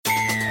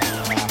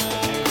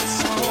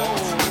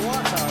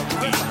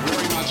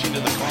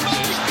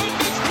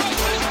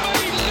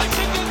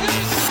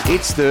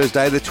It's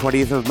Thursday, the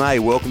 20th of May.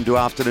 Welcome to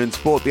Afternoon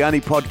Sport, the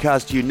only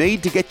podcast you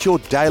need to get your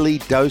daily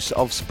dose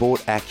of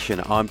sport action.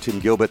 I'm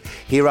Tim Gilbert.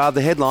 Here are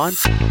the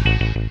headlines.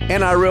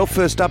 NRL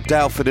first up,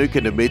 Dale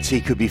Finucane admits he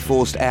could be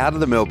forced out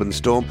of the Melbourne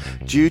Storm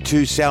due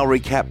to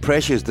salary cap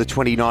pressures. The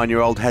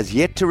 29-year-old has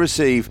yet to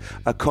receive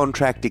a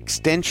contract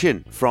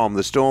extension from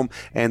the Storm,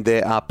 and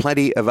there are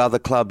plenty of other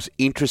clubs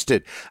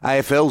interested.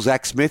 AFL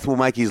Zach Smith will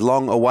make his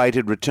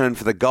long-awaited return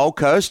for the Gold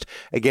Coast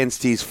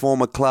against his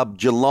former club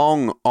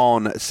Geelong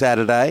on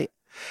Saturday.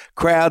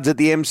 Crowds at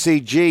the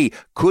MCG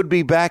could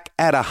be back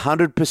at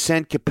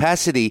 100%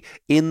 capacity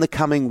in the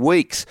coming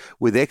weeks,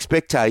 with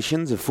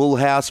expectations a full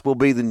house will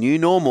be the new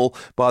normal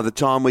by the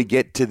time we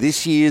get to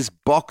this year's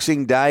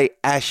Boxing Day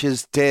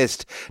Ashes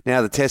Test.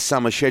 Now, the Test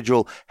summer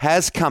schedule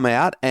has come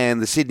out,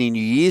 and the Sydney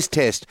New Year's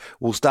Test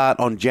will start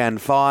on Jan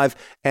 5,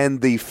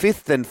 and the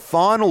fifth and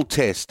final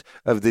test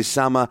of this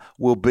summer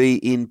will be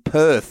in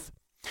Perth.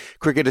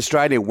 Cricket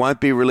Australia won't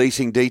be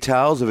releasing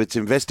details of its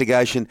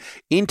investigation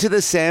into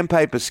the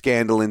sandpaper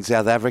scandal in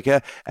South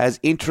Africa, as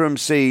interim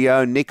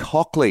CEO Nick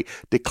Hockley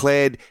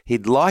declared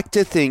he'd like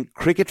to think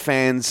cricket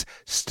fans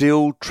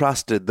still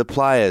trusted the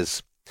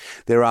players.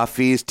 There are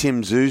fears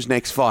Tim Tszyu's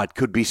next fight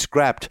could be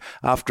scrapped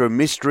after a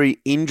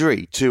mystery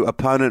injury to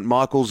opponent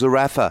Michael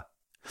Zarafa.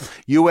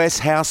 US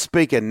House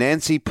Speaker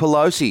Nancy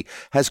Pelosi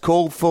has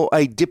called for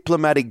a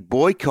diplomatic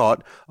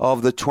boycott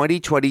of the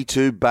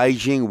 2022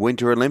 Beijing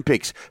Winter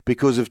Olympics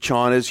because of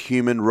China's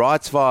human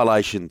rights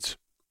violations.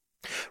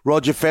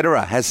 Roger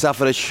Federer has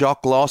suffered a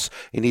shock loss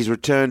in his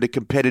return to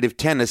competitive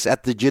tennis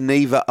at the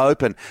Geneva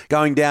Open,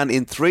 going down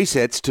in 3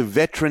 sets to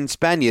veteran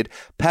Spaniard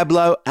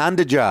Pablo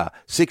Andujar,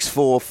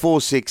 6-4,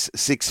 4-6,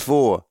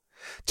 6-4.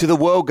 To the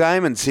World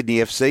Game, and Sydney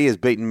FC has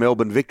beaten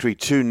Melbourne Victory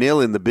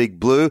 2-0 in the Big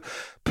Blue.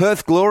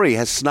 Perth Glory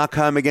has snuck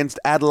home against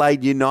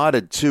Adelaide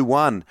United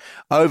 2-1.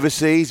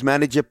 Overseas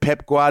manager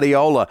Pep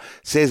Guardiola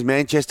says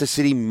Manchester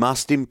City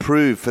must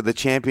improve for the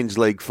Champions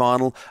League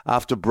final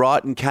after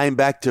Brighton came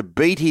back to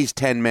beat his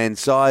 10-man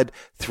side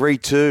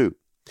 3-2.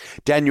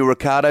 Daniel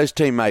Ricciardo's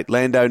teammate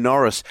Lando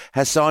Norris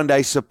has signed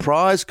a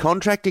surprise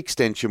contract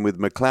extension with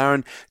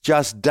McLaren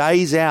just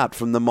days out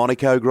from the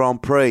Monaco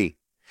Grand Prix.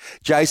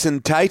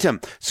 Jason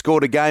Tatum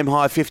scored a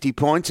game-high 50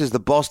 points as the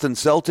Boston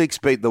Celtics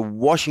beat the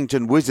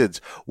Washington Wizards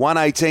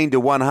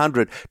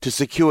 118-100 to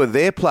secure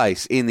their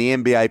place in the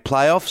NBA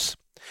playoffs.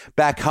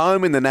 Back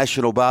home in the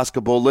National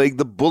Basketball League,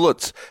 the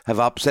Bullets have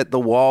upset the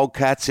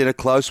Wildcats in a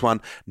close one,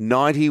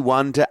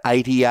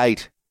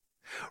 91-88.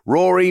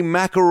 Rory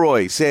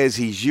McIlroy says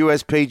his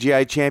US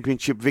PGA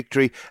Championship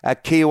victory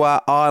at Kiawah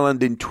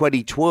Island in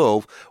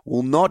 2012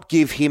 will not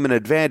give him an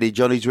advantage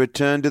on his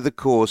return to the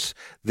course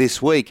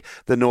this week.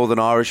 The Northern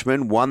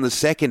Irishman won the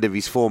second of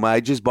his 4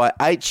 majors by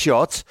 8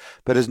 shots,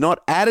 but has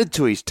not added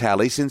to his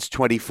tally since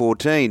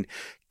 2014.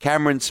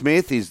 Cameron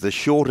Smith is the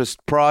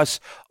shortest price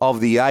of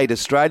the 8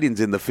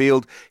 Australians in the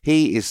field.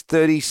 He is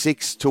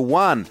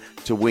 36-1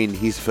 to win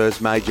his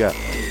first major.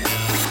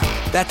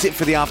 That's it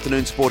for the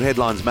Afternoon Sport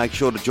headlines. Make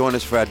sure to join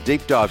us for our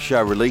deep dive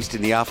show released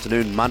in the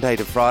afternoon, Monday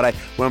to Friday,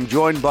 when I'm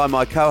joined by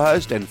my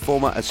co-host and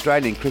former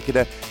Australian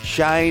cricketer,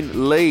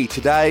 Shane Lee.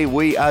 Today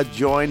we are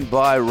joined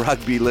by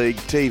Rugby League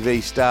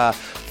TV star,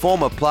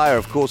 former player,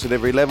 of course, at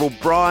every level,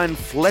 Brian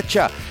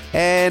Fletcher.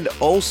 And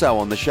also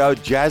on the show,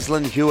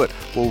 Jaslyn Hewitt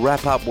will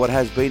wrap up what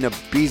has been a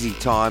busy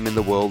time in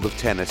the world of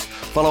tennis.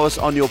 Follow us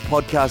on your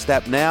podcast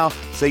app now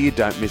so you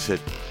don't miss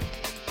it.